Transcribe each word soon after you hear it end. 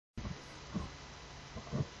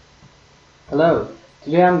Hello.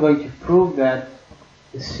 Today I'm going to prove that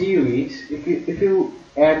the series, if you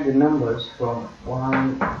add the numbers from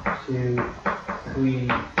 1, 2,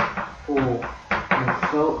 3, 4, and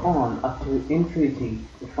so on up to infinity,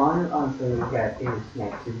 the final answer you get is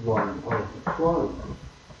 -1 over 12.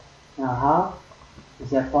 Now how is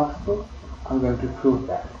that possible? I'm going to prove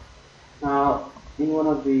that. Now in one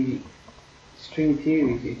of the string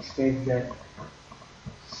theories it states that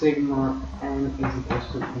sigma n is equals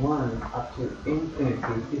to 1 up to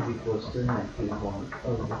infinity is equals to -1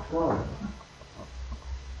 over 12.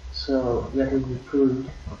 So that will be proved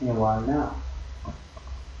in a while now.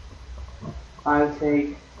 I'll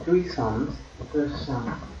take three sums. The first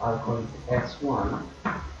sum I'll call it S1.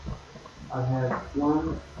 I'll have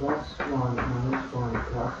 1 plus 1 minus 1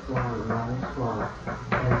 plus 1 minus 1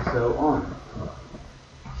 and so on.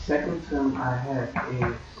 Second sum I have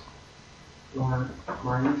is 1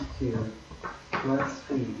 minus 2 plus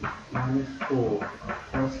 3 minus 4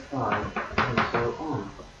 plus 5 and so on.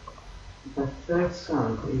 The third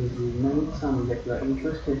sum is the main sum that we are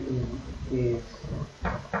interested in is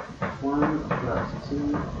 1 plus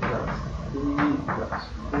 2 plus 3 plus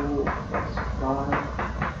 4 plus 5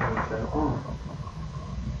 and so on.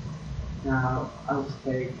 Now I'll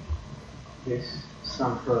take this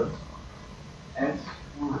sum first.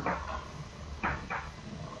 S1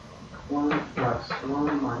 1 plus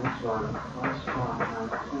 1 minus 1 plus 1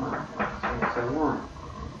 minus 1 and so on.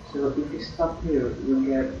 So if you stop here, you'll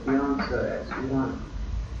get the answer as 1.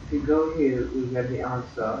 If you go here, you'll get the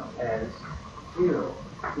answer as 0,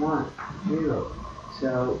 1, 0.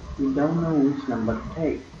 So we don't know which number to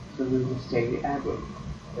take, so we'll just take the average.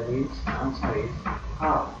 That is, the answer is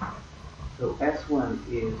half. So S1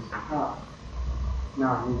 is half.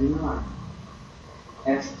 Now moving on.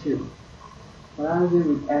 S2. What I'll do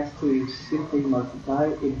with S2 is simply multiply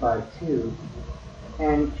it by 2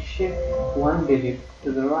 and shift one digit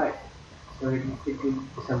to the right. So it will be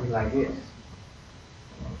something like this.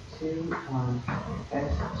 2 times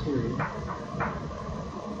S2.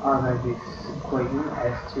 I'll write this equation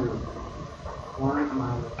S2. 1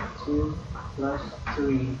 minus 2 plus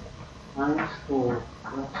 3 minus 4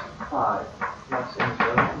 plus 5 plus and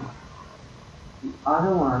so on. The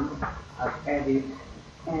other one I've added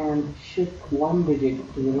and shift one digit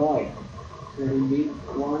to the right. So it will be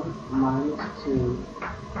 1 minus 2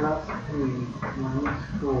 plus 3 minus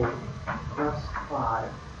 4 plus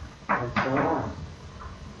 5 and so on.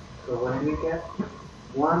 So what do we get?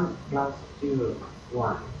 1 plus 0,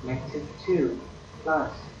 1. Negative 2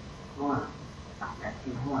 plus 1,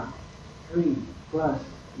 negative 1. 3 plus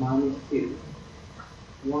minus 2,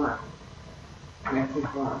 1.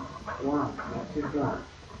 Negative 1, 1, negative 1.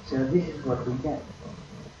 So this is what we get.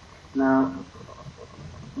 Now,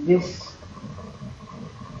 this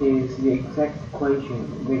is the exact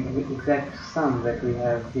equation, the exact sum that we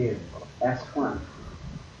have here, S1.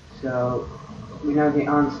 So, we know the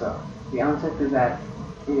answer. The answer to that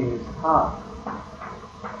is half.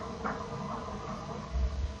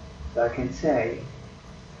 So I can say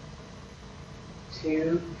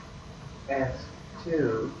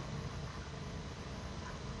 2S2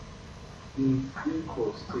 is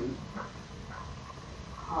equals to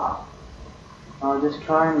half. I'll just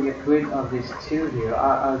try and get rid of this 2 here.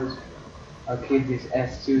 I'll keep this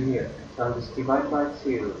S2 here. So I'll just divide by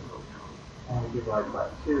 2 and divide by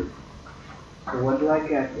 2. So what do I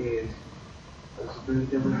get is, let's bring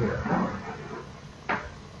it over here.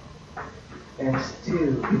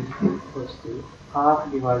 S2 is equals to half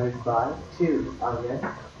divided by 2. I'll get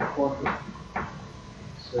a quarter.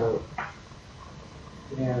 So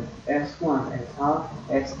we have S1 as half,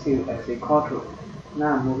 S2 as a quarter.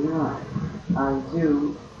 Now moving on, I'll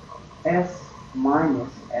do S minus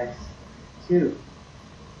S2.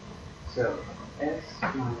 So S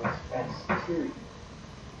minus S2.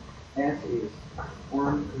 S is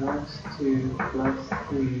 1 plus 2 plus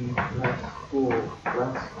 3 plus 4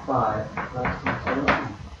 plus 5 plus and so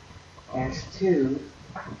on. S2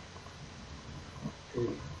 so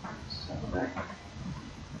that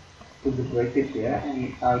put the bracket here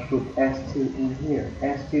and I'll put S2 in here.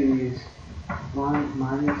 S2 is 1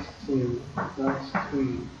 minus 2 plus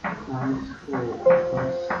 3 minus 4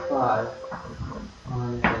 plus 5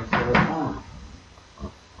 minus and so on.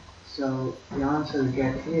 So the answer we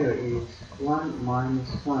get here is 1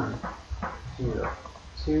 minus 1, 0.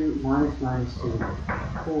 2 minus minus 2,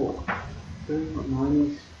 4. 3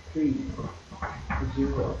 minus 3,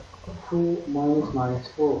 0. 4 minus minus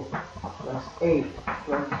 4 plus 8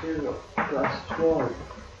 plus 0 plus 12.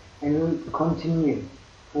 And we'll continue.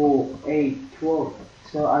 4, 8, 12.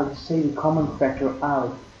 So I'll say the common factor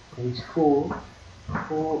out. That is 4.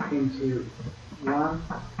 4 into 1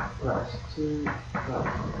 plus 2 plus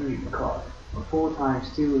 3, because 4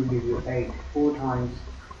 times 2 will give you 8, 4 times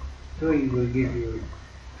 3 will give you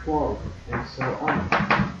 12, and so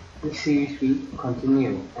on. This series will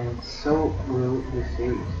continue, and so will this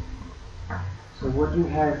series. So what you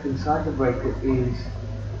have inside the bracket is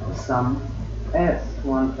the sum s,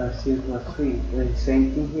 1 plus 2 plus 3, the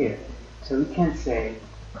same thing here. So we can say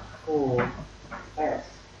 4s.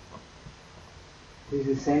 This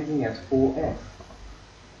is the same thing as 4s.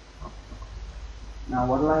 Now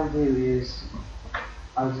what I'll do is,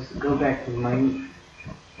 I'll just go back to my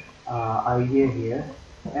idea here.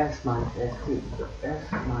 S minus S2. So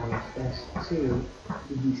S minus S2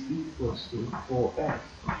 is equals to 4S.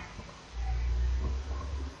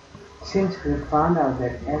 Since we found out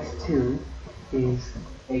that S2 is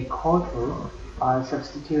a quarter, I'll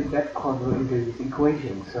substitute that quarter into this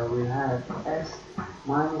equation. So we'll have S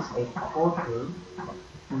minus a quarter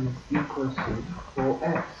is equals to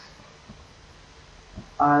 4S.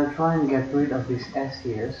 I'll try and get rid of this S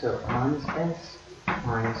here. So minus S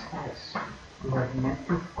minus S. We have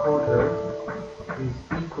negative quarter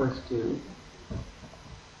is equals to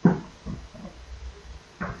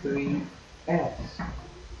 3S.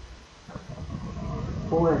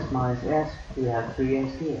 4S minus S, we have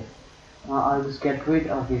 3S here. Now I'll just get rid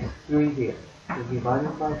of this 3 here. So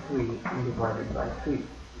divided by 3 and divided by 3.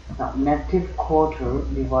 Now negative quarter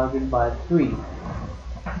divided by 3.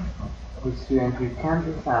 These 2 and 3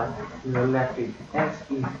 cancels out. We are left with S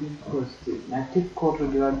is equals to negative quarter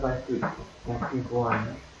divided by 3. Negative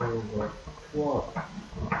 1 over 12.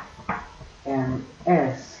 And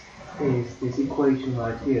S is this equation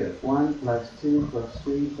right here. 1 plus 2 plus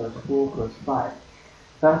 3 plus 4 plus 5.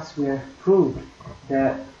 Thus we have proved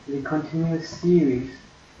that the continuous series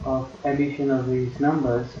of addition of these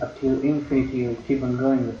numbers up till infinity will keep on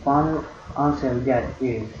going. The final answer we get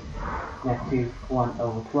is negative 1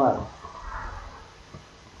 over 12.